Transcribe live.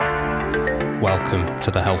Welcome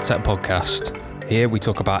to the Health Tech Podcast. Here we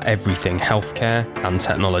talk about everything healthcare and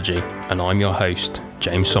technology, and I'm your host,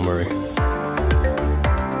 James Somauroo.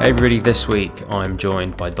 Hey everybody, this week I'm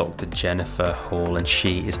joined by Dr. Jennifer Hall, and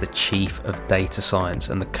she is the Chief of Data Science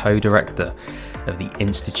and the Co-Director of the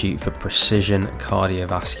Institute for Precision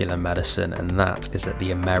Cardiovascular Medicine, and that is at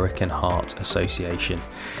the American Heart Association.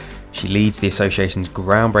 She leads the association's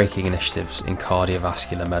groundbreaking initiatives in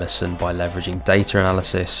cardiovascular medicine by leveraging data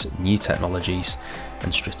analysis, new technologies,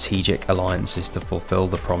 and strategic alliances to fulfill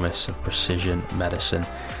the promise of precision medicine.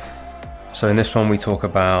 So in this one, we talk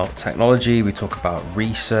about technology, we talk about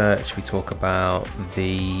research, we talk about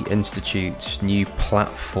the Institute's new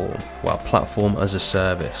platform as a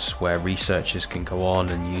service, where researchers can go on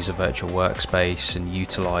and use a virtual workspace and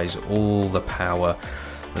utilize all the power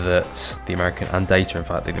that the American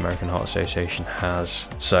Heart Association has.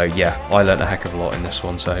 So yeah, I learned a heck of a lot in this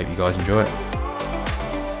one, so I hope you guys enjoy it.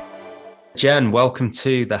 Jen, welcome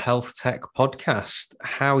to the Health Tech Podcast.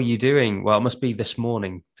 How are you doing? Well, it must be this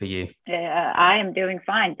morning for you. I am doing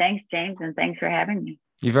fine. Thanks, James, and thanks for having me.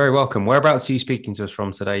 You're very welcome. Whereabouts are you speaking to us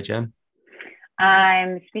from today, Jen?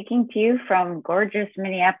 I'm speaking to you from gorgeous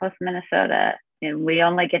Minneapolis, Minnesota. And we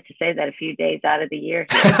only get to say that a few days out of the year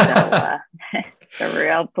here, so it's a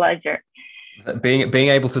real pleasure. Being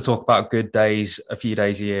able to talk about good days a few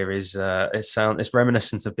days a year is it's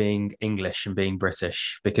reminiscent of being English and being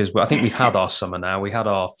British, because I think we've had our summer now. We had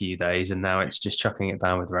our few days, and now it's just chucking it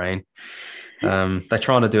down with rain. They're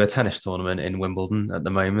trying to do a tennis tournament in Wimbledon at the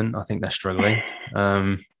moment. I think they're struggling.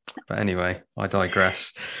 But anyway, I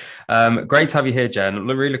digress. Great to have you here, Jen. I'm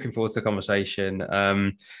really looking forward to the conversation.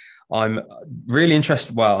 I'm really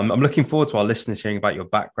interested. Well, I'm looking forward to our listeners hearing about your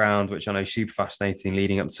background, which I know is super fascinating,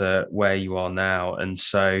 leading up to where you are now. And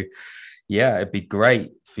so, yeah, it'd be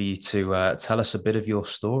great for you to tell us a bit of your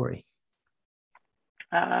story.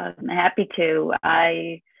 I'm happy to.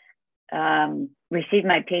 I received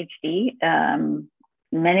my PhD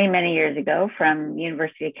many years ago from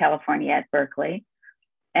University of California at Berkeley,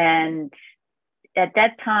 and at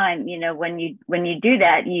that time, you know, when you do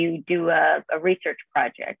that, you do a research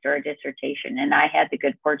project or a dissertation. And I had the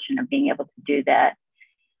good fortune of being able to do that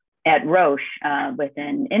at Roche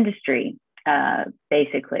within industry,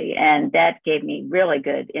 basically. And that gave me really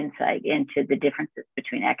good insight into the differences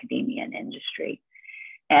between academia and industry.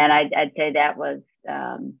 And I'd say that was,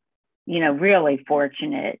 really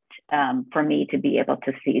fortunate for me to be able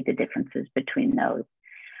to see the differences between those.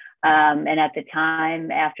 And at the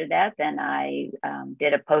time after that, then I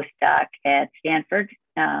did a postdoc at Stanford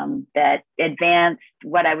that advanced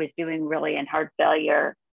what I was doing really in heart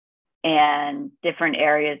failure and different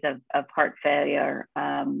areas of heart failure,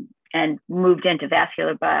 and moved into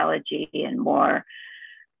vascular biology and more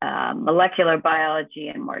molecular biology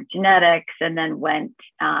and more genetics, and then went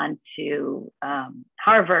on to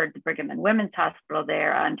Harvard, the Brigham and Women's Hospital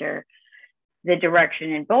there under the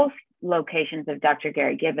direction in both locations of Dr.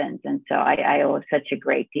 Gary Gibbons. And so I owe such a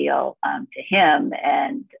great deal to him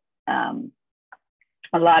and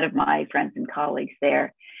a lot of my friends and colleagues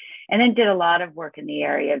there. And then did a lot of work in the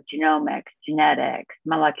area of genomics, genetics,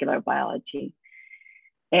 molecular biology,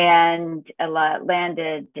 and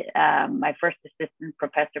landed my first assistant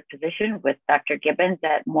professor position with Dr. Gibbons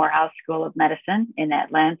at Morehouse School of Medicine in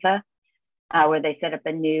Atlanta, where they set up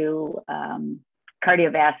a new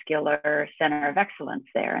cardiovascular center of excellence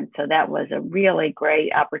there. And so that was a really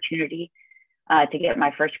great opportunity to get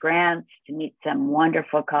my first grants, to meet some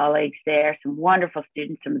wonderful colleagues there, some wonderful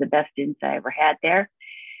students, some of the best students I ever had there.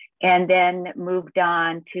 And then moved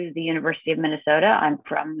on to the University of Minnesota. I'm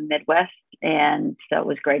from the Midwest, and so it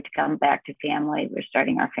was great to come back to family. We're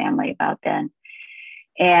starting our family about then.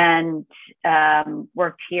 And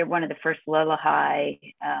worked here, one of the first Lola High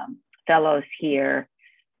fellows here,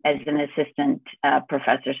 as an assistant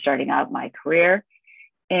professor starting out my career.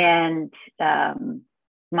 And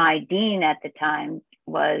my dean at the time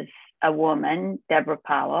was a woman, Deborah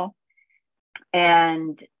Powell.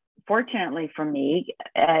 And fortunately for me,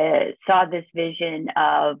 saw this vision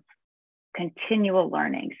of continual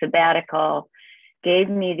learning. Sabbatical gave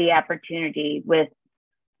me the opportunity, with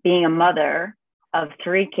being a mother of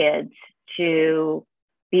 3 kids, to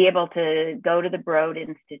be able to go to the Broad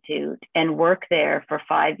Institute and work there for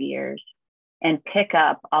 5 years and pick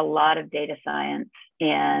up a lot of data science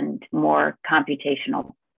and more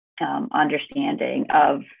computational understanding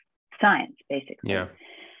of science, basically. Yeah.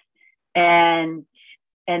 And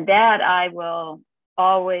that I will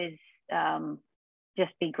always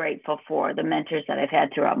just be grateful for, the mentors that I've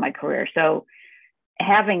had throughout my career. So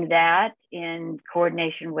having that in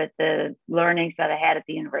coordination with the learnings that I had at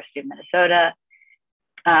the University of Minnesota,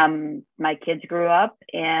 My kids grew up,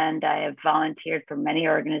 and I have volunteered for many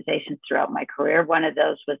organizations throughout my career. One of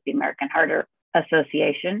those was the American Heart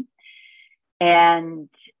Association. And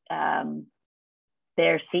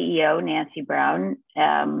their CEO, Nancy Brown,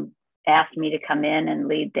 asked me to come in and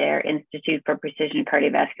lead their Institute for Precision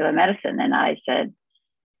Cardiovascular Medicine. And I said,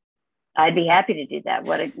 I'd be happy to do that.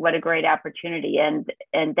 What a great opportunity. And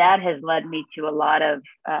that has led me to a lot of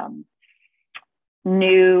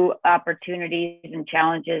new opportunities and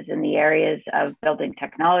challenges in the areas of building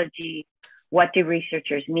technology. What do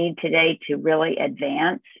researchers need today to really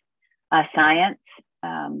advance science,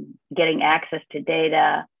 getting access to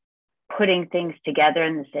data, putting things together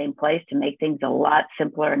in the same place to make things a lot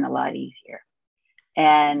simpler and a lot easier.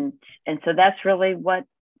 And so that's really what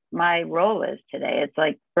my role is today. It's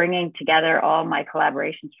like bringing together all my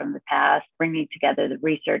collaborations from the past, bringing together the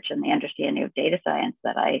research and the understanding of data science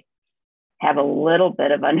that I have a little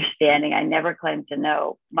bit of understanding. I never claim to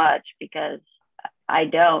know much because I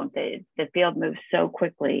don't. The field moves so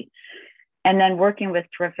quickly. And then working with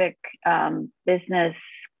terrific business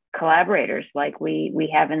collaborators like we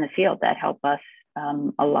have in the field that help us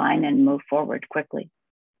align and move forward quickly.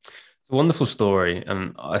 It's a wonderful story.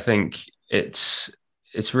 And I think it's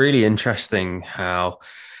really interesting how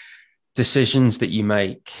decisions that you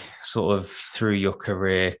make sort of through your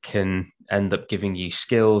career can end up giving you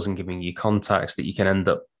skills and giving you contacts that you can end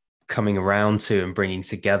up coming around to and bringing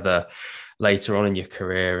together later on in your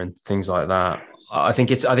career and things like that. I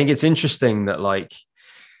think it's interesting that, like,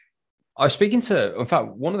 I was speaking to, in fact,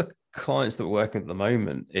 one of the clients that we're working with at the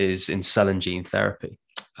moment is in cell and gene therapy.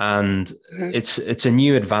 And it's a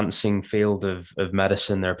new advancing field of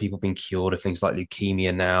medicine. There are people being cured of things like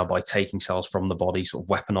leukemia now by taking cells from the body, sort of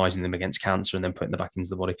weaponizing them against cancer and then putting them back into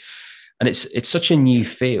the body. And it's such a new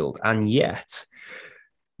field. And yet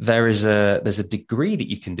there's a degree that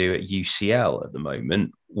you can do at UCL at the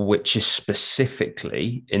moment, which is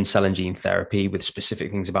specifically in cell and gene therapy with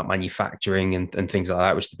specific things about manufacturing and things like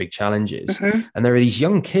that, which are the big challenges. And there are these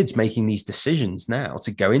young kids making these decisions now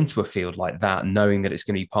to go into a field like that, knowing that it's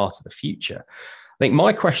going to be part of the future. I think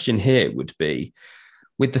my question here would be,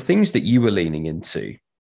 with the things that you were leaning into,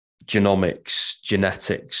 genomics,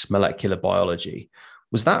 genetics, molecular biology,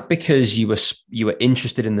 was that because you were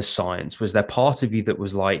interested in the science? Was there part of you that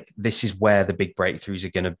was like, this is where the big breakthroughs are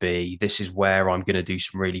going to be? This is where I'm going to do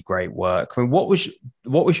some really great work. I mean, what was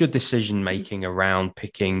your decision making around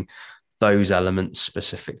picking those elements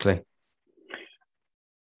specifically?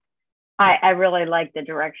 I really like the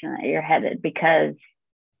direction that you're headed, because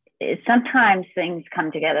sometimes things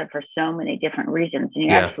come together for so many different reasons. And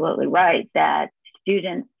you're absolutely right that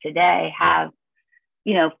students today have,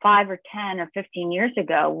 5 or 10 or 15 years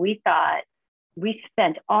ago, we thought we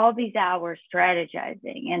spent all these hours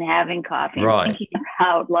strategizing and having coffee and thinking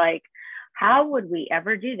about, like, how would we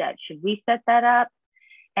ever do that? Should we set that up?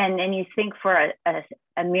 And then you think for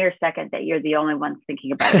a mere second that you're the only one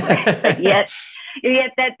thinking about it. But yet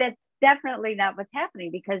that's definitely not what's happening,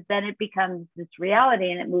 because then it becomes this reality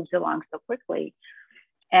and it moves along so quickly.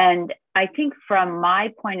 And I think from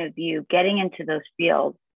my point of view, getting into those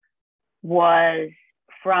fields was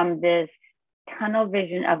from this tunnel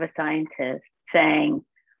vision of a scientist saying,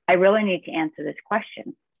 I really need to answer this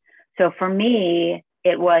question. So for me,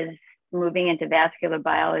 it was moving into vascular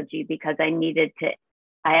biology because I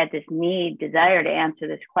had this desire to answer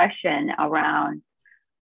this question around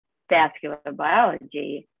vascular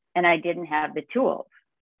biology, and I didn't have the tools.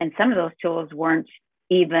 And some of those tools weren't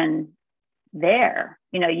even there.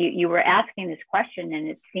 You were asking this question and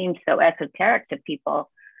it seemed so esoteric to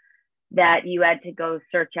people that you had to go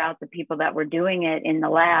search out the people that were doing it in the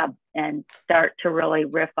lab and start to really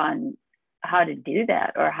riff on how to do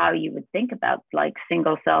that, or how you would think about, like,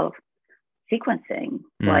 single cell sequencing.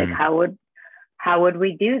 Like, how would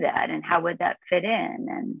we do that, and how would that fit in?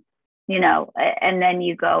 And and then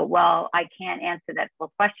you go, well, I can't answer that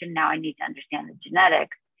full question now. I need to understand the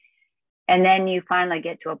genetics. And then you finally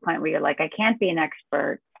get to a point where you're like, I can't be an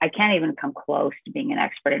expert. I can't even come close to being an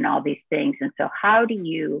expert in all these things. And so how do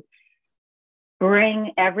you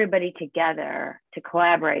bring everybody together to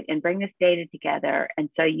collaborate and bring this data together? And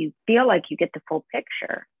so you feel like you get the full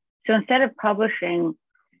picture. So instead of publishing,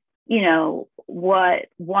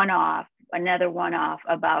 another one-off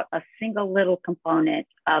about a single little component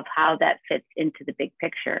of how that fits into the big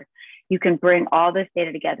picture, you can bring all this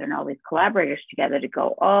data together and all these collaborators together to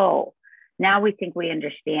go, oh, now we think we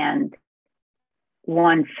understand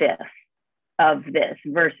 1/5 of this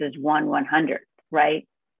versus 1/100th, right?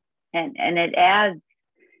 And it adds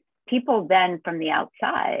people then from the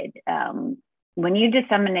outside. When you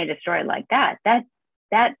disseminate a story like that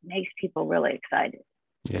makes people really excited.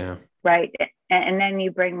 Yeah. right? And then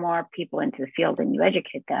you bring more people into the field and you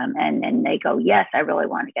educate them, and they go, yes, I really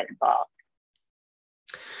want to get involved.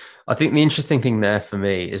 I think the interesting thing there for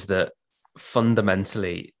me is that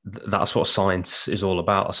fundamentally that's what science is all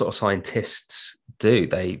about. That's what scientists do.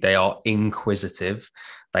 They are inquisitive.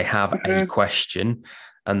 They have a question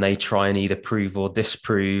and they try and either prove or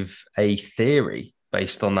disprove a theory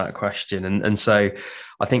based on that question. And so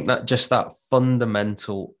I think that just that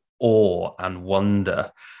fundamental awe and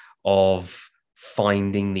wonder of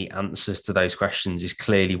finding the answers to those questions is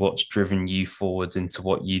clearly what's driven you forwards into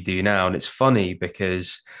what you do now. And it's funny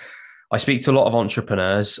because I speak to a lot of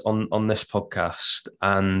entrepreneurs on this podcast,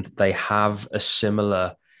 and they have a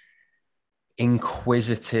similar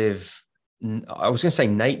inquisitive, I was going to say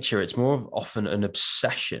nature. It's more of often an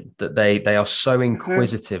obsession that they are so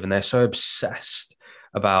inquisitive and they're so obsessed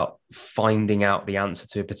about finding out the answer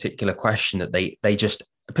to a particular question that they just,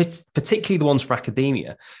 particularly the ones from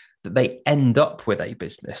academia, that they end up with a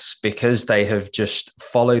business because they have just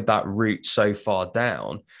followed that route so far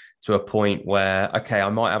down to a point where, okay,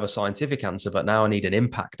 I might have a scientific answer, but now I need an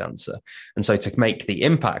impact answer. And so to make the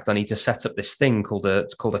impact, I need to set up this thing called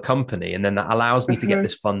a company. And then that allows me to get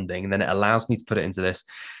this funding. And then it allows me to put it into this.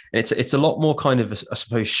 And it's a lot more kind of, I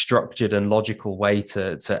suppose, structured and logical way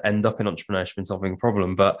to end up in entrepreneurship and solving a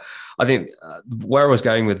problem. But I think where I was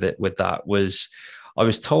going with that was, I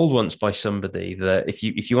was told once by somebody that if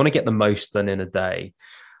you want to get the most done in a day,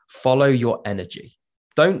 follow your energy.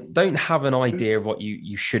 Don't have an idea of what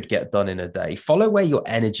you should get done in a day. Follow where your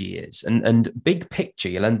energy is, and big picture,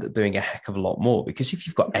 you'll end up doing a heck of a lot more. Because if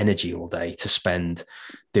you've got energy all day to spend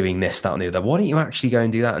doing this, that, and the other, why don't you actually go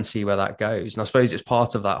and do that and see where that goes? And I suppose it's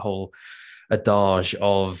part of that whole adage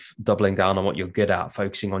of doubling down on what you're good at,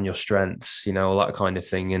 focusing on your strengths, all that kind of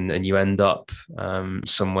thing. And you end up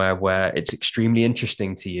somewhere where it's extremely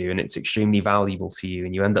interesting to you and it's extremely valuable to you,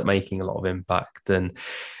 and you end up making a lot of impact. And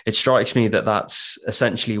it strikes me that that's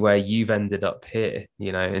essentially where you've ended up here,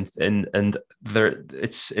 and there,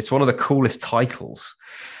 it's one of the coolest titles.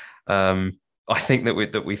 I think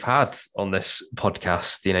that we've had on this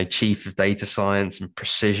podcast, Chief of Data Science and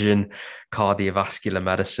Precision Cardiovascular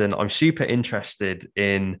Medicine. I'm super interested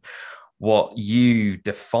in what you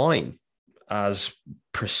define as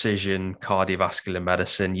precision cardiovascular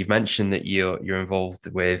medicine. You've mentioned that you're involved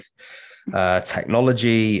with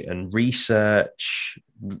technology and research,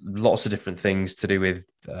 lots of different things to do with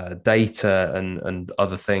data and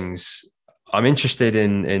other things. I'm interested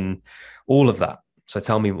in all of that. So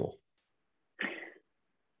tell me more.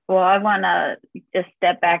 Well, I want to just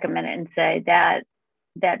step back a minute and say that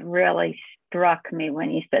really struck me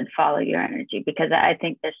when you said follow your energy, because I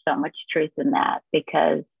think there's so much truth in that.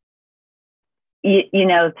 Because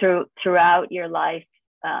throughout your life,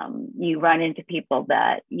 you run into people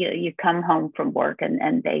that you come home from work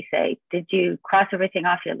and they say, "Did you cross everything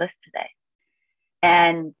off your list today?"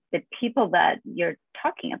 And the people that you're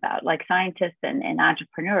talking about, like scientists and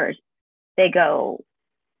entrepreneurs, they go,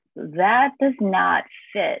 that does not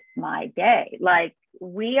fit my day. Like,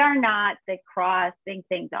 we are not the crossing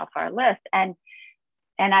things off our list. And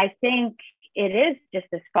I think it is just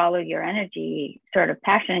this follow your energy sort of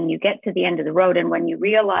passion. And you get to the end of the road. And when you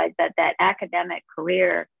realize that academic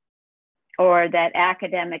career or that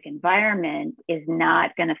academic environment is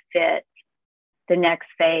not going to fit the next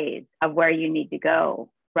phase of where you need to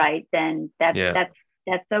go, right? Then that's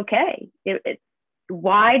okay.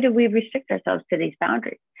 Why do we restrict ourselves to these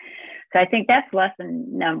boundaries? So I think that's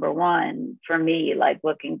lesson number one for me, like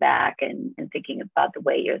looking back and thinking about the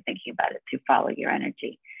way you're thinking about it, to follow your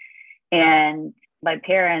energy. And my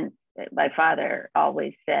father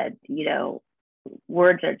always said,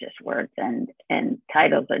 words are just words and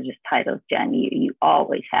titles are just titles, Jen. You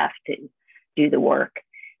always have to do the work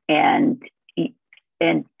and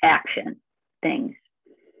action things.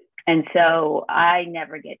 And so I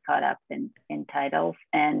never get caught up in titles.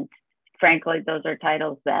 And frankly, those are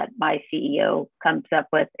titles that my CEO comes up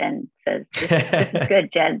with and says, this is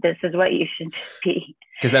good, Jen. This is what you should be.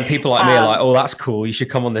 Because then people like me are like, oh, that's cool. You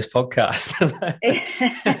should come on this podcast.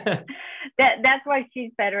 That's why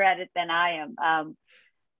she's better at it than I am.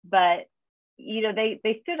 But,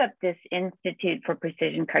 they stood up this Institute for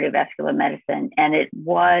Precision Cardiovascular Medicine, and it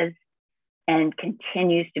was and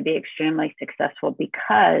continues to be extremely successful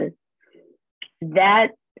because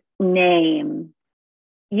that name,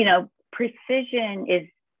 precision is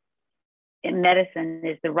in medicine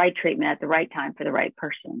is the right treatment at the right time for the right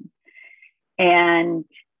person. And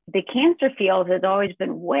the cancer field has always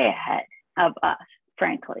been way ahead of us,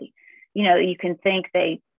 frankly. You can think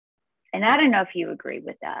and I don't know if you agree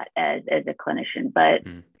with that as a clinician, but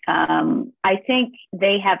I think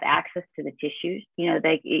they have access to the tissues.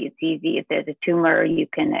 It's easy if there's a tumor, you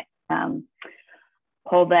can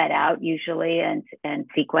pull that out usually and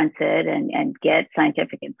sequence it and get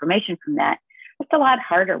scientific information from that. It's a lot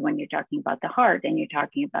harder when you're talking about the heart and you're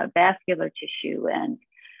talking about vascular tissue and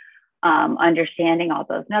understanding all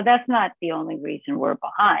those. Now, that's not the only reason we're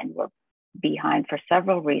behind. We're behind for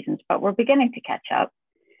several reasons, but we're beginning to catch up.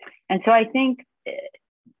 And so I think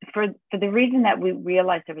for the reason that we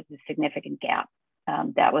realized there was a significant gap,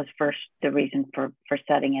 that was first the reason for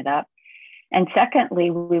setting it up. And secondly,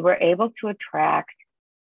 we were able to attract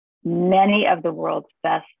many of the world's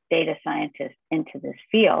best data scientists into this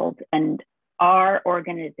field. And our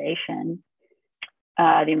organization,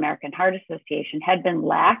 the American Heart Association, had been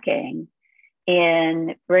lacking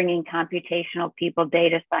in bringing computational people,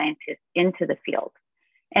 data scientists into the field.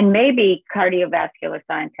 And maybe cardiovascular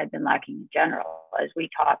science had been lacking in general. As we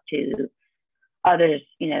talked to others,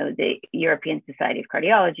 the European Society of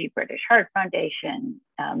Cardiology, British Heart Foundation,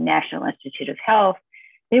 National Institute of Health,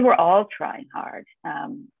 they were all trying hard.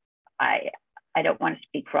 I don't want to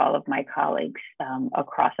speak for all of my colleagues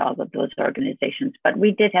across all of those organizations, but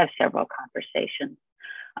we did have several conversations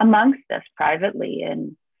amongst us privately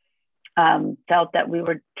and felt that we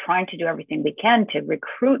were trying to do everything we can to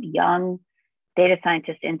recruit young data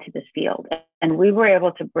scientists into this field. And we were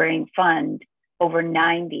able to fund over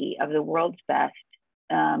 90 of the world's best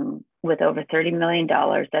with over $30 million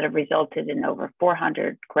that have resulted in over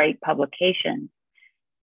 400 great publications,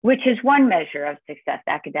 which is one measure of success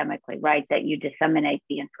academically, right? That you disseminate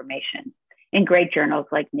the information in great journals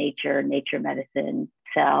like Nature, Nature Medicine,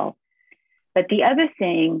 Cell. But the other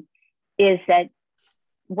thing is that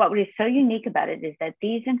what is so unique about it is that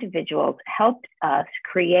these individuals helped us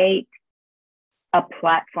create a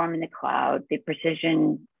platform in the cloud, the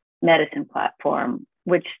Precision Medicine platform,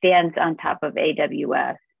 which stands on top of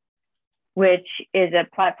AWS, which is a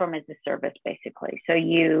platform as a service, basically. So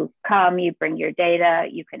you bring your data,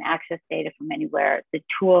 you can access data from anywhere. The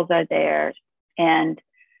tools are there, and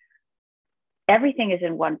everything is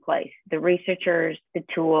in one place. The researchers, the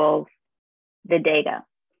tools, the data.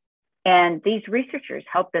 And these researchers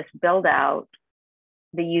helped us build out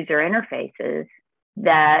the user interfaces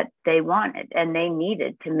that they wanted and they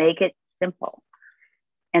needed to make it simple.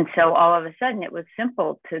 And so all of a sudden it was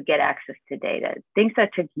simple to get access to data. Things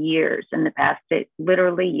that took years in the past,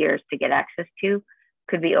 literally years to get access to,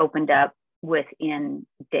 could be opened up within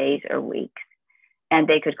days or weeks. And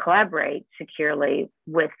they could collaborate securely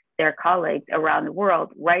with their colleagues around the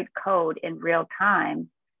world, write code in real time,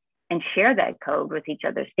 and share that code with each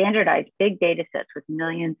other, standardize big data sets with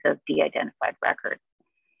millions of de-identified records,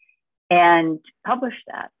 and publish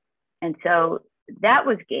that. And so that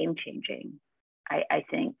was game changing, I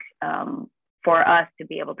think, for us to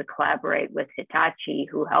be able to collaborate with Hitachi,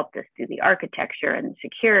 who helped us do the architecture and the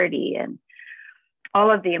security and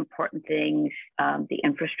all of the important things, the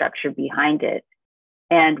infrastructure behind it.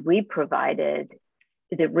 And we provided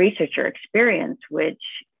the researcher experience, which,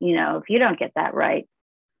 if you don't get that right,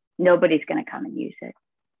 nobody's going to come and use it.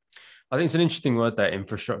 I think it's an interesting word there,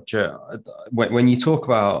 infrastructure. When you talk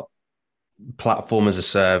about platform as a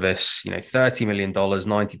service, $30 million,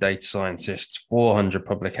 90 data scientists, 400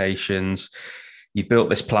 publications. You've built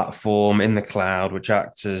this platform in the cloud, which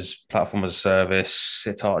acts as platform as a service,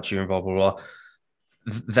 Hitachi and blah, blah, blah.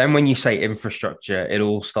 Then when you say infrastructure, it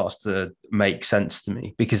all starts to make sense to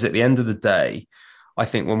me, because at the end of the day, I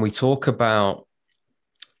think when we talk about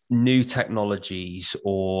new technologies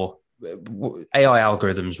or AI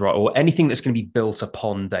algorithms, right, or anything that's going to be built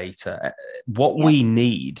upon data, what we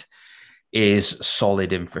need is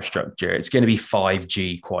solid infrastructure. It's going to be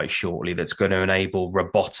 5G quite shortly that's going to enable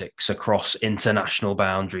robotics across international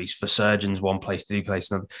boundaries for surgeons one place to do place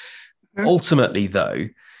another. Mm-hmm. Ultimately, though,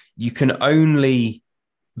 you can only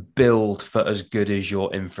build for as good as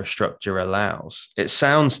your infrastructure allows. It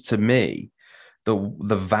sounds to me the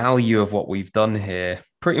value of what we've done here,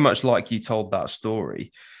 pretty much like you told that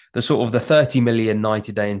story, the sort of the 30 million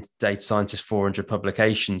 90-day data scientists, 400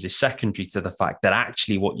 publications is secondary to the fact that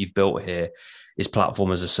actually what you've built here is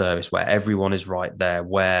platform as a service, where everyone is right there,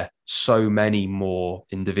 where so many more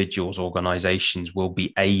individuals, organizations will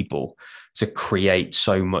be able to create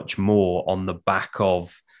so much more on the back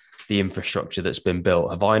of the infrastructure that's been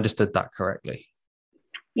built. Have I understood that correctly?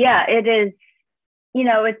 Yeah, it is.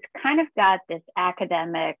 It's kind of got this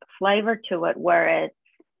academic flavor to it, where it's,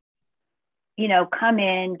 come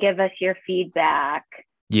in, give us your feedback.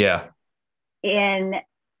 Yeah.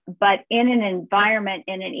 But in an environment,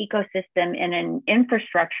 in an ecosystem, in an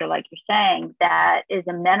infrastructure, like you're saying, that is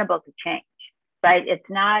amenable to change, right? It's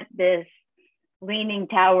not this leaning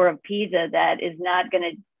tower of Pisa that is not going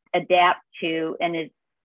to adapt to and is,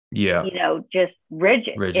 Yeah. just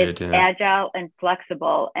rigid. It's agile and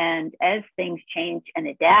flexible. And as things change and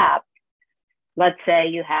adapt, let's say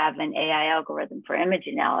you have an AI algorithm for image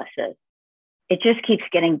analysis, it just keeps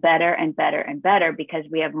getting better and better and better because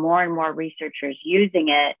we have more and more researchers using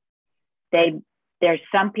it. There's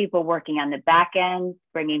some people working on the back end,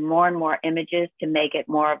 bringing more and more images to make it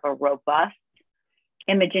more of a robust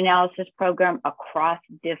image analysis program across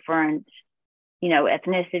different,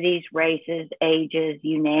 ethnicities, races, ages,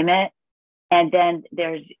 you name it. And then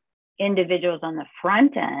there's individuals on the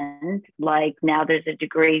front end, like now there's a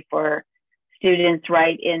degree for students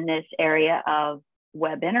right in this area of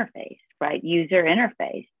web interface, right? User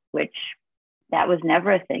interface, which that was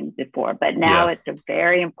never a thing before, but now it's a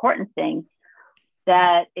very important thing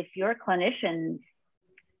that if your clinicians,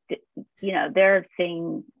 they're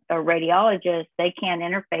seeing a radiologist, they can't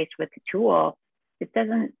interface with the tool. It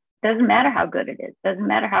doesn't matter how good it is. Doesn't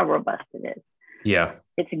matter how robust it is. Yeah.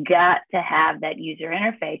 It's got to have that user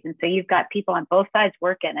interface. And so you've got people on both sides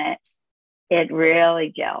working it. It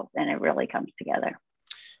really gels and it really comes together.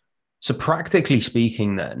 So practically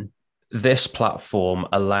speaking, then, this platform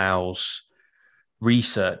allows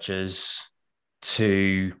researchers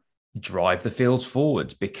to drive the fields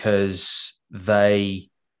forward because they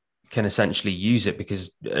can essentially use it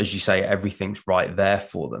because, as you say, everything's right there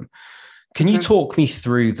for them. Can you talk me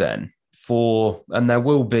through then and there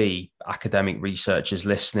will be academic researchers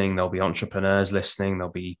listening, there'll be entrepreneurs listening, there'll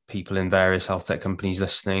be people in various health tech companies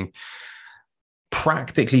listening.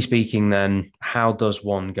 Practically speaking, then, how does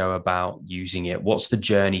one go about using it? What's the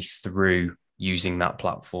journey through using that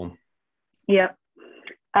platform? Yep.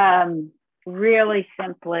 Really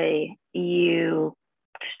simply, you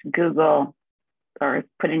Google or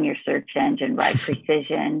put in your search engine, write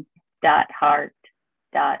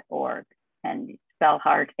precision.heart.org and spell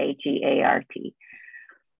heart, HEART.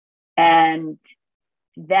 And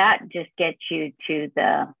that just gets you to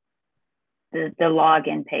the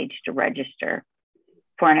login page to register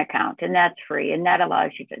for an account. And that's free. And that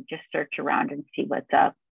allows you to just search around and see what's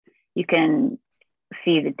up. You can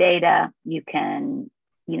see the data. You can,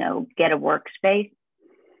 get a workspace.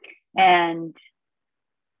 And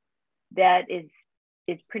that is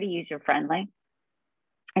pretty user-friendly.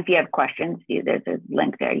 If you have questions, there's a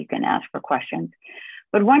link there. You can ask for questions.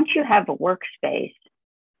 But once you have a workspace,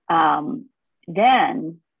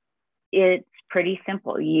 then it's pretty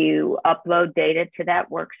simple. You upload data to that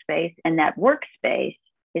workspace, and that workspace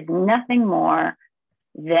is nothing more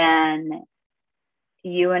than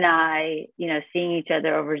you and I, seeing each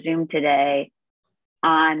other over Zoom today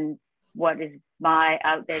on what is my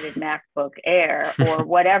outdated MacBook Air or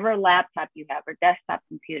whatever laptop you have or desktop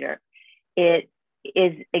computer. It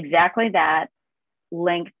is exactly that,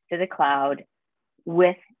 linked to the cloud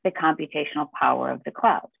with the computational power of the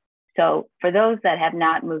cloud. So for those that have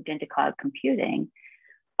not moved into cloud computing,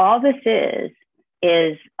 all this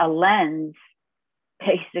is a lens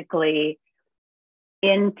basically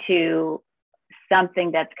into something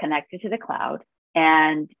that's connected to the cloud.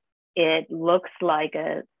 And it looks like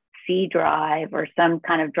a C drive or some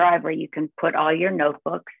kind of drive where you can put all your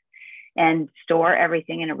notebooks and store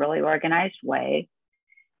everything in a really organized way.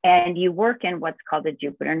 And you work in what's called a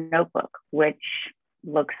Jupyter Notebook, which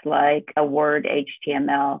looks like a Word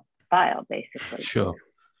HTML file, basically. Sure.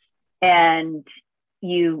 And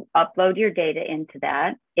you upload your data into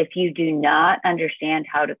that. If you do not understand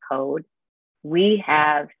how to code, we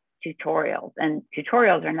have tutorials, and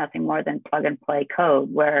tutorials are nothing more than plug and play code,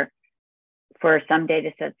 where for some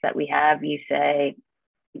data sets that we have, you say,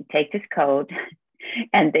 take this code,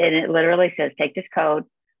 and then it literally says, take this code,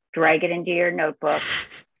 drag it into your notebook,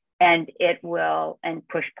 and it will, and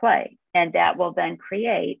push play. And that will then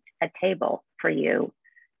create a table for you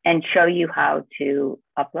and show you how to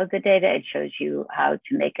upload the data. It shows you how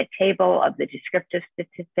to make a table of the descriptive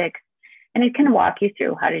statistics, and it can walk you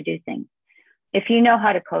through how to do things. If you know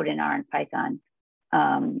how to code in R and Python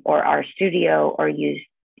or RStudio or use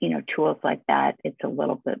tools like that, it's a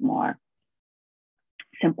little bit more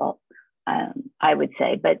simple, I would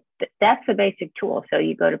say. But that's the basic tool. So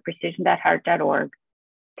you go to precision.heart.org,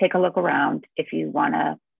 take a look around. If you want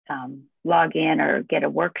to log in or get a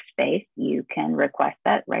workspace, you can request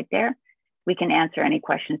that right there. We can answer any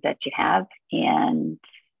questions that you have, and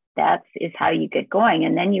that is how you get going.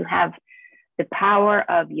 And then you have the power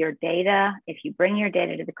of your data. If you bring your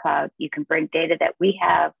data to the cloud, you can bring data that we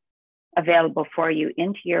have available for you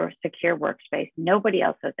into your secure workspace. Nobody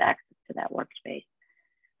else has access to that workspace.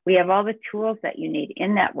 We have all the tools that you need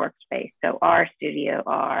in that workspace. So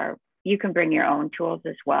RStudio, you can bring your own tools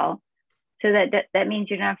as well. So that means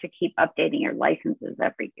you don't have to keep updating your licenses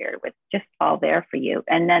every year. It's just all there for you.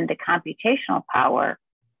 And then the computational power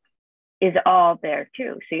is all there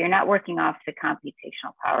too. So you're not working off the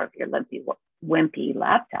computational power of your wimpy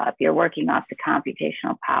laptop. You're working off the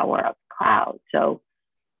computational power of the cloud. So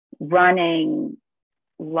running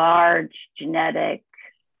large genetic,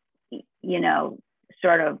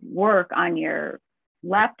 sort of work on your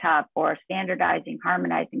laptop or standardizing,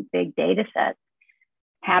 harmonizing big data sets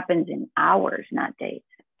happens in hours, not days.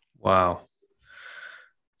 Wow.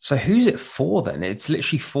 So who's it for then? It's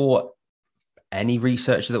literally for any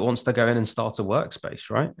researcher that wants to go in and start a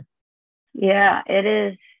workspace, right? Yeah, it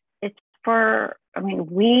is. It's for,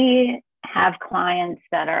 we have clients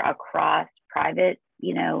that are across private,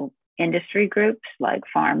 industry groups like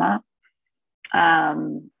pharma.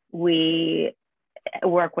 We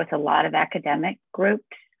work with a lot of academic groups,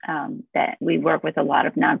 that we work with a lot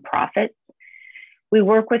of nonprofits. We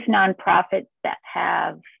work with nonprofits that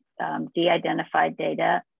have de-identified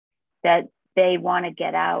data that they want to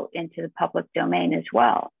get out into the public domain as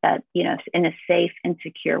well, that, in a safe and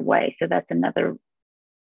secure way. So that's another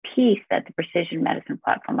piece that the precision medicine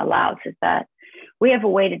platform allows, is that we have a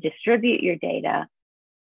way to distribute your data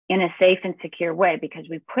in a safe and secure way, because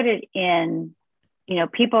we put it in,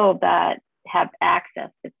 people that have access,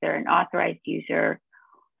 if they're an authorized user,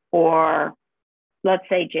 or let's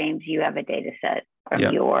say, James, you have a data set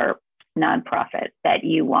from your nonprofit that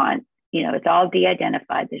you want, it's all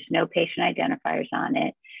de-identified. There's no patient identifiers on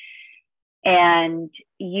it. And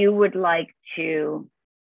you would like to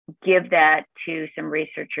give that to some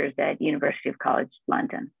researchers at University of College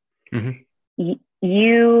London. Mm-hmm.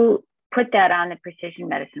 You put that on the precision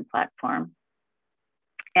medicine platform,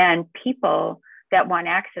 and people that want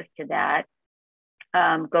access to that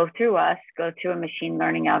go through us, go through a machine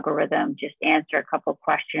learning algorithm, just answer a couple of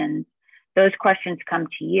questions. Those questions come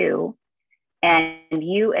to you, and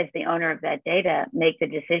you, as the owner of that data, make the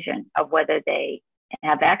decision of whether they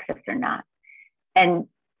have access or not. And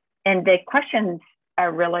the questions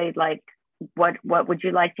are really like, what would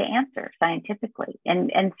you like to answer scientifically?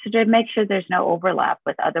 And so to make sure there's no overlap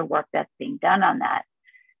with other work that's being done on that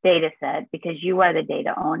data set, because you are the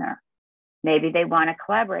data owner. Maybe they want to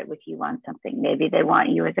collaborate with you on something. Maybe they want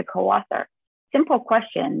you as a co-author. Simple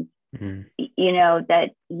questions, that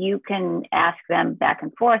you can ask them back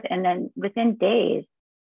and forth. And then within days,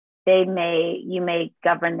 you may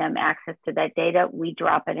govern them access to that data. We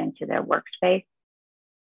drop it into their workspace,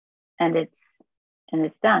 and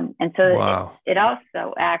it's done. And so it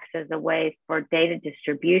also acts as a way for data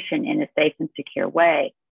distribution in a safe and secure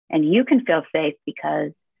way. And you can feel safe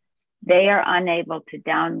because they are unable to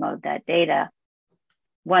download that data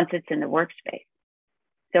once it's in the workspace.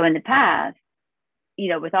 So in the past,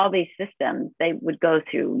 with all these systems, they would go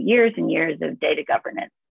through years and years of data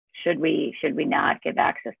governance. Should we not give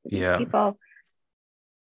access to these people?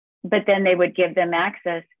 But then they would give them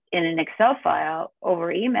access in an Excel file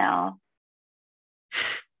over email.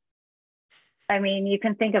 You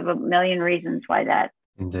can think of a million reasons why that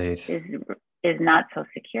indeed is not so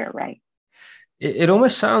secure, right? It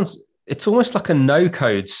almost sounds, it's almost like a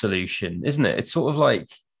no-code solution, isn't it? It's sort of like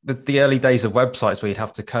the early days of websites where you'd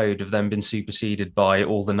have to code have then been superseded by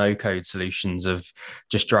all the no-code solutions of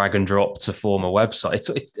just drag and drop to form a website.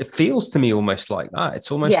 It feels to me almost like that.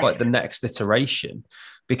 It's almost like the next iteration,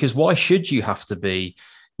 because why should you have to be,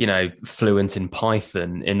 fluent in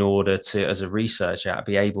Python in order to, as a researcher,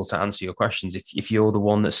 be able to answer your questions if you're the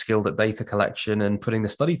one that's skilled at data collection and putting the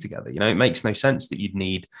study together? It makes no sense that you'd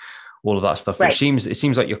need all of that stuff. Right. It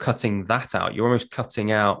seems like you're cutting that out. You're almost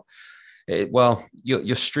cutting out.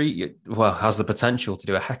 Your street has the potential to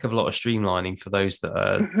do a heck of a lot of streamlining for those that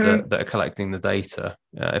are that are collecting the data.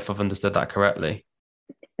 If I've understood that correctly.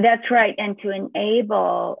 That's right, and to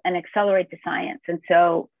enable and accelerate the science. And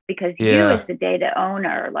so, because you as the data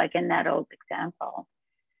owner, like in that old example,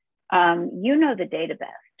 you know the data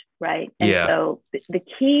best, right? And so the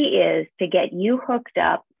key is to get you hooked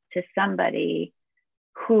up to somebody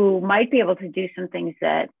who might be able to do some things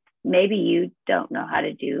that maybe you don't know how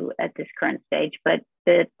to do at this current stage, but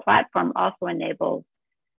the platform also enables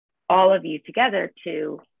all of you together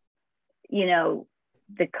to,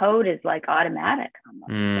 the code is like automatic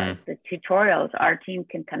almost. Like the tutorials, our team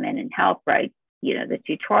can come in and help, right? The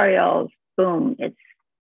tutorials, boom,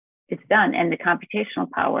 it's done. And the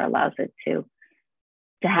computational power allows it to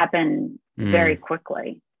happen very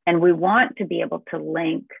quickly. And we want to be able to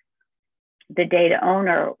link the data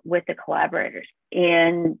owner with the collaborators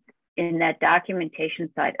in that documentation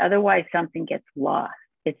side. Otherwise, something gets lost.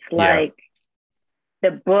 It's like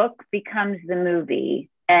the book becomes the movie,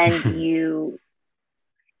 and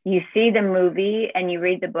You see the movie and you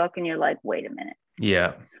read the book and you're like, wait a minute.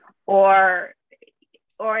 Yeah. Or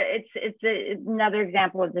another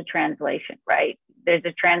example is the translation, right? There's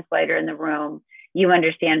a translator in the room. You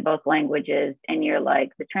understand both languages and you're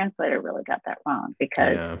like, the translator really got that wrong,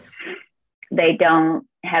 because they don't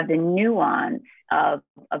have the nuance of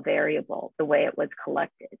a variable, the way it was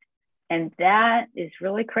collected. And that is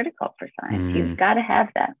really critical for science. You've got to have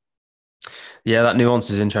that. Yeah, that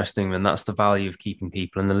nuance is interesting, and that's the value of keeping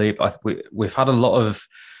people in the loop. We've had a lot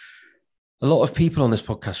of people on this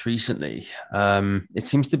podcast recently. It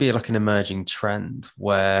seems to be like an emerging trend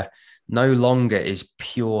where no longer is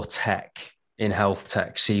pure tech in health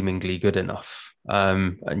tech seemingly good enough.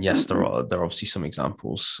 And yes, there are obviously some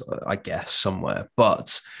examples, I guess, somewhere.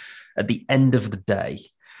 But at the end of the day,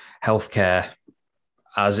 healthcare,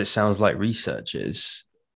 as it sounds like research is,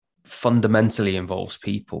 fundamentally involves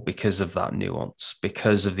people because of that nuance,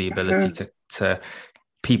 because of the ability to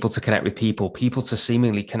people to connect with people to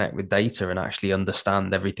seemingly connect with data and actually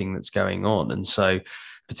understand everything that's going on. And so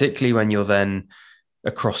particularly when you're then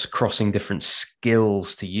crossing different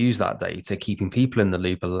skills to use that data, keeping people in the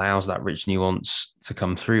loop allows that rich nuance to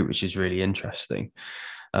come through, which is really interesting.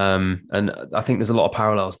 And I think there's a lot of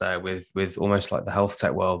parallels there with almost like the health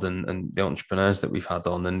tech world and the entrepreneurs that we've had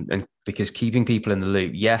on, and because keeping people in the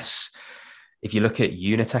loop, yes, if you look at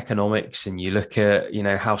unit economics and you look at,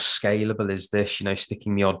 how scalable is this,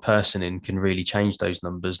 sticking the odd person in can really change those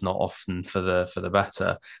numbers, not often for the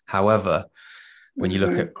better. However, when you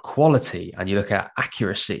look at quality and you look at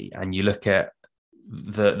accuracy and you look at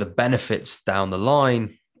the benefits down the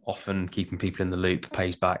line, often keeping people in the loop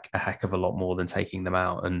pays back a heck of a lot more than taking them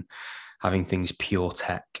out and having things pure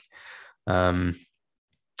tech.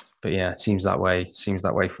 But yeah, it seems that way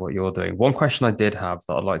for what you're doing. One question I did have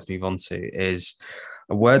that I'd like to move on to is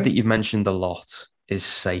a word that you've mentioned a lot is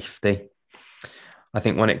safety. I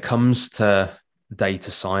think when it comes to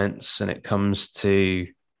data science and it comes to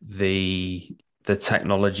the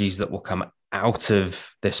technologies that will come out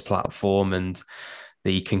of this platform and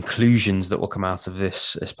the conclusions that will come out of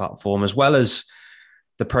this platform, as well as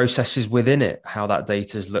the processes within it, how that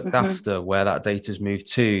data is looked after, where that data is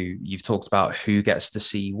moved to. You've talked about who gets to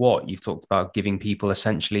see what. You've talked about giving people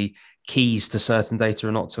essentially keys to certain data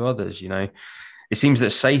and not to others. It seems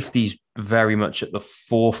that safety is very much at the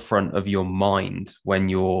forefront of your mind when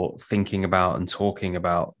you're thinking about and talking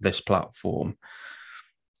about this platform.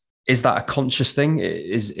 Is that a conscious thing?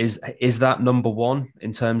 Is that number one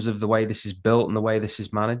in terms of the way this is built and the way this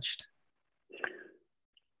is managed?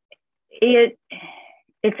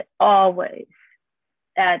 It's always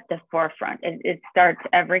at the forefront. It starts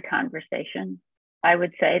every conversation, I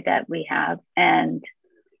would say, that we have. And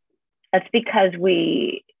that's because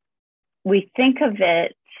we think of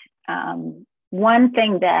it. One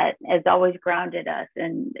thing that has always grounded us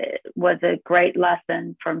and was a great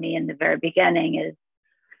lesson for me in the very beginning is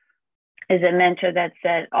a mentor that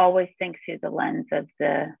said, always think through the lens of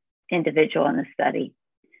the individual in the study.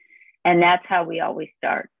 And that's how we always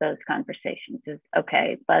start those conversations is,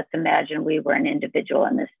 okay, let's imagine we were an individual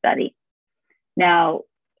in this study. Now,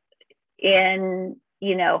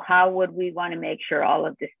 how would we want to make sure all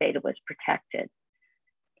of this data was protected?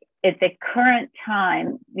 At the current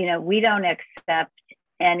time, we don't accept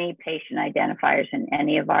any patient identifiers in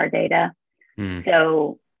any of our data.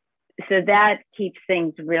 So that keeps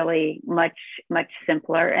things really much, much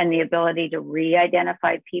simpler, and the ability to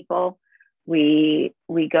re-identify people. We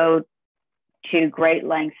go to great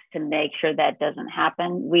lengths to make sure that doesn't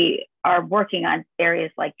happen. We are working on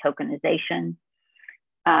areas like tokenization,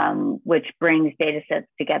 which brings data sets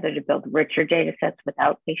together to build richer data sets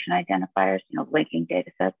without patient identifiers, linking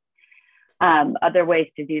data sets. Other ways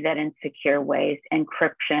to do that in secure ways,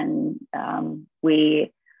 encryption.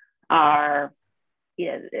 We are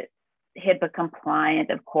HIPAA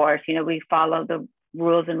compliant, of course. We follow the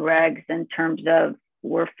rules and regs in terms of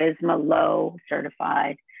we're FSMA low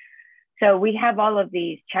certified. So we have all of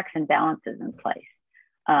these checks and balances in place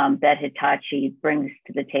that Hitachi brings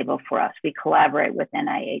to the table for us. We collaborate with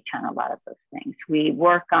NIH on a lot of those things. We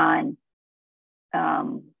work on,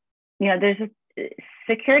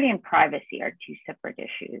 security and privacy are two separate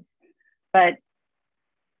issues, but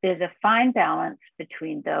there's a fine balance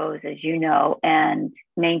between those, as you know, and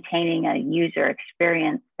maintaining a user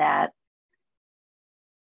experience that's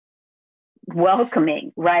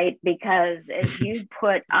welcoming, right? Because if you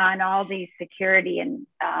put on all these security and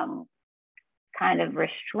kind of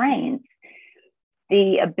restraints,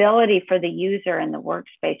 the ability for the user in the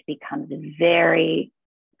workspace becomes very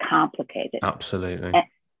complicated. Absolutely.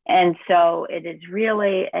 And so it is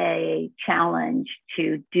really a challenge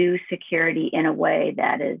to do security in a way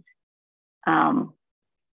that is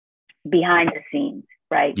behind the scenes,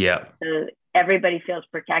 right? Yeah. So everybody feels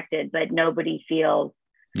protected, but nobody feels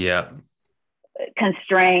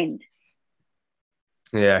constrained.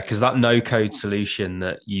 Yeah, because that no code solution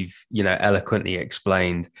that you've eloquently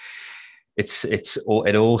explained,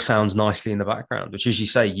 it all sounds nicely in the background, which, as you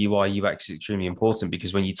say, UI UX is extremely important,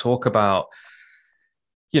 because when you talk about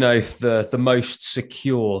the most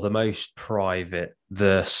secure, the most private,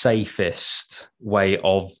 the safest way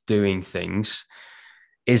of doing things,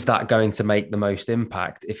 is that going to make the most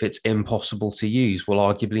impact if it's impossible to use? Well,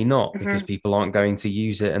 arguably not, because people aren't going to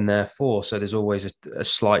use it, and therefore, so there's always a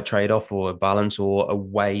slight trade-off or a balance or a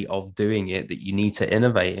way of doing it that you need to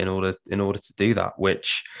innovate in order to do that,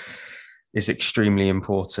 which is extremely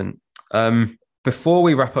important. Before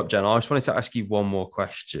we wrap up, Jen, I just wanted to ask you one more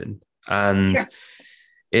question, and Sure.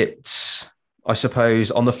 It's, I suppose,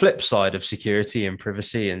 on the flip side of security and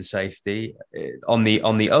privacy and safety, on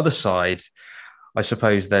the other side, I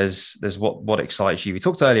suppose there's what excites you. We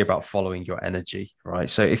talked earlier about following your energy, right?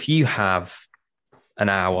 So if you have an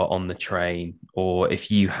hour on the train, or if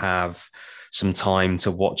you have some time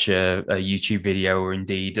to watch a YouTube video, or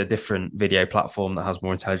indeed a different video platform that has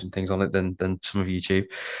more intelligent things on it than some of YouTube,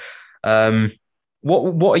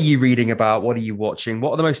 what are you reading about? What are you watching?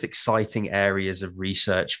 What are the most exciting areas of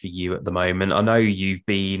research for you at the moment? I know you've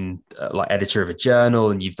been like editor of a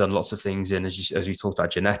journal, and you've done lots of things as you talked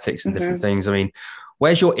about genetics and different things. I mean,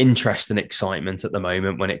 where's your interest and excitement at the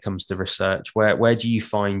moment when it comes to research? Where do you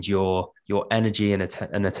find your energy and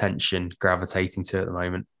attention gravitating to at the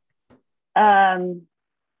moment? A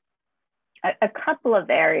couple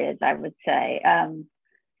of areas, I would say.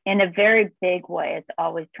 In a very big way, it's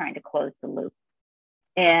always trying to close the loop.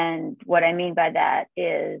 And what I mean by that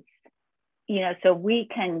is, so we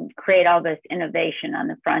can create all this innovation on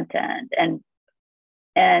the front end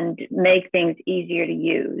and make things easier to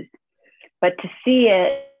use, but to see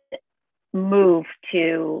it move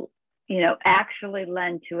to, actually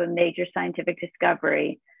lend to a major scientific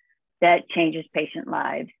discovery that changes patient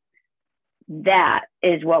lives, that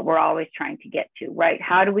is what we're always trying to get to, right?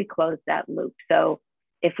 How do we close that loop? So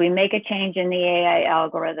if we make a change in the AI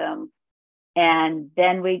algorithm, and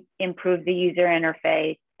then we improve the user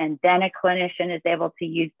interface, and then a clinician is able to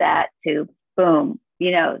use that to boom,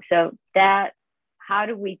 so that, how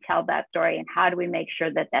do we tell that story, and how do we make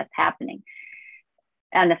sure that that's happening?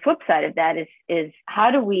 And the flip side of that is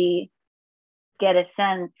how do we get a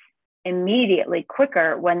sense immediately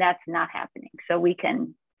quicker when that's not happening, so we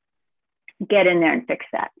can get in there and fix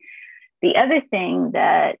that. The other thing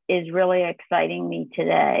that is really exciting me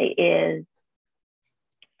today is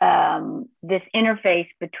this interface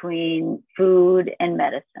between food and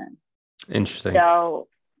medicine. Interesting. So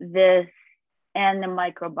this and the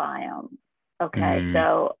microbiome. Okay.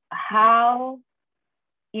 So how,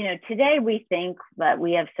 today we think that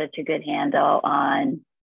we have such a good handle on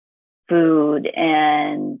food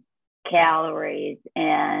and calories,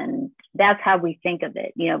 and that's how we think of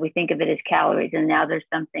it. We think of it as calories, and now there's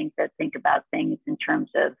some things that think about things in terms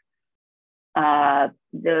of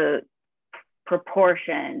the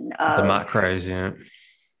proportion of the macros,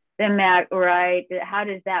 right? How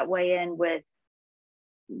does that weigh in with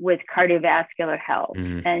cardiovascular health?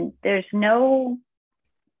 And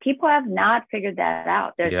people have not figured that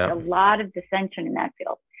out. There's a lot of dissension in that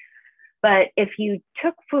field. But if you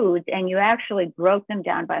took foods and you actually broke them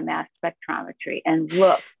down by mass spectrometry and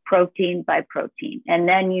looked protein by protein, and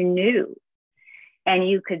then you knew, and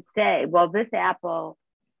you could say, well, this apple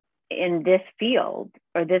in this field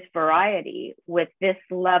or this variety with this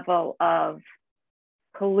level of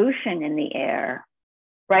pollution in the air,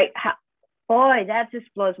 right? Boy, that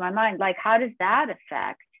just blows my mind. Like, how does that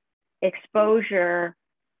affect exposure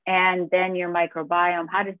and then your microbiome?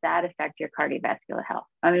 How does that affect your cardiovascular health?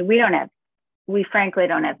 I mean, we frankly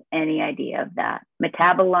don't have any idea of that.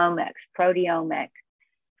 Metabolomics, proteomics,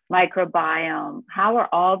 microbiome, how are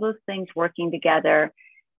all those things working together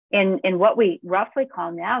in what we roughly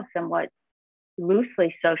call now somewhat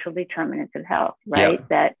loosely social determinants of health, right? Yep.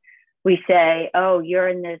 That we say, oh, you're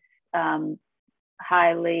in this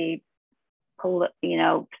highly,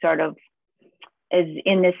 sort of is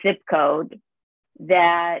in this zip code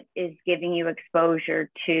that is giving you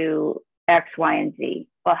exposure to X, Y, and Z.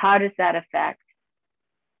 Well, how does that affect?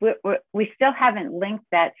 We still haven't linked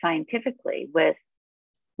that scientifically with,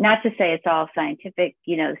 not to say it's all scientific,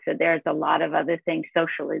 so there's a lot of other things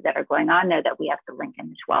socially that are going on there that we have to link in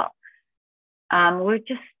as well. We've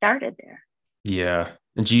just started there. Yeah.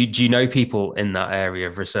 And do you know people in that area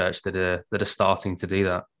of research that are starting to do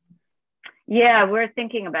that? Yeah, we're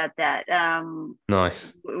thinking about that.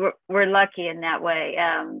 Nice. We're lucky in that way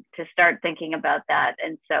to start thinking about that,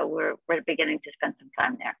 and so we're beginning to spend some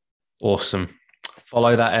time there. Awesome.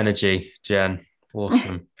 Follow that energy, Jen.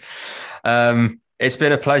 Awesome. It's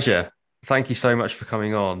been a pleasure. Thank you so much for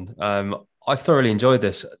coming on. I've thoroughly enjoyed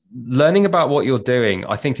this. Learning about what you're doing,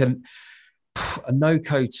 I think a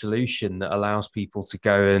no-code solution that allows people to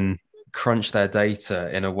go and crunch their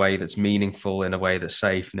data in a way that's meaningful, in a way that's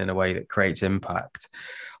safe, and in a way that creates impact.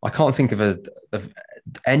 I can't think of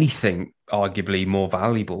anything arguably more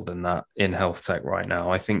valuable than that in health tech right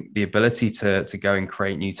now. I think the ability to go and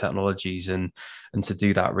create new technologies and to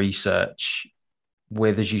do that research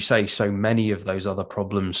with, as you say, so many of those other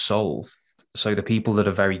problems solved. So the people that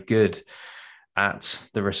are very good at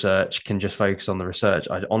the research can just focus on the research.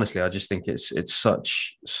 I just think it's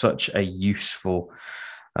such a useful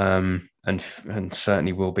and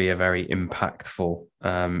certainly will be a very impactful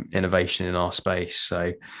innovation in our space.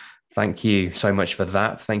 So thank you so much for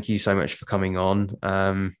that. Thank you so much for coming on,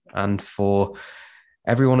 and for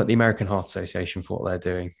everyone at the American Heart Association for what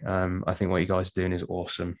they're doing. I think what you guys are doing is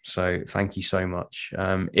awesome. So thank you so much.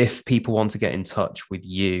 If people want to get in touch with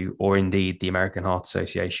you or indeed the American Heart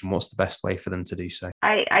Association, what's the best way for them to do so?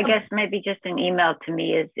 I guess maybe just an email to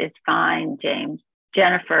me is fine, James.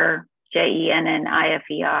 Jennifer,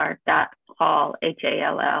 JENNIFER Hall,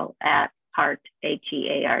 HALL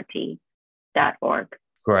 @heart.org.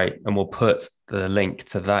 Great. And we'll put the link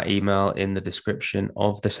to that email in the description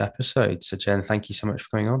of this episode. So Jen, thank you so much for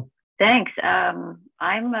coming on. Thanks.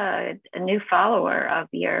 I'm a new follower of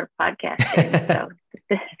your podcast, so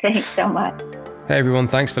thanks so much. Hey everyone,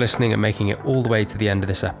 thanks for listening and making it all the way to the end of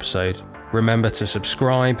this episode. Remember to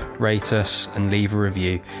subscribe, rate us, and leave a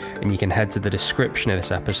review. And you can head to the description of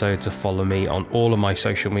this episode to follow me on all of my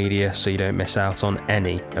social media so you don't miss out on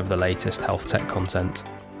any of the latest health tech content.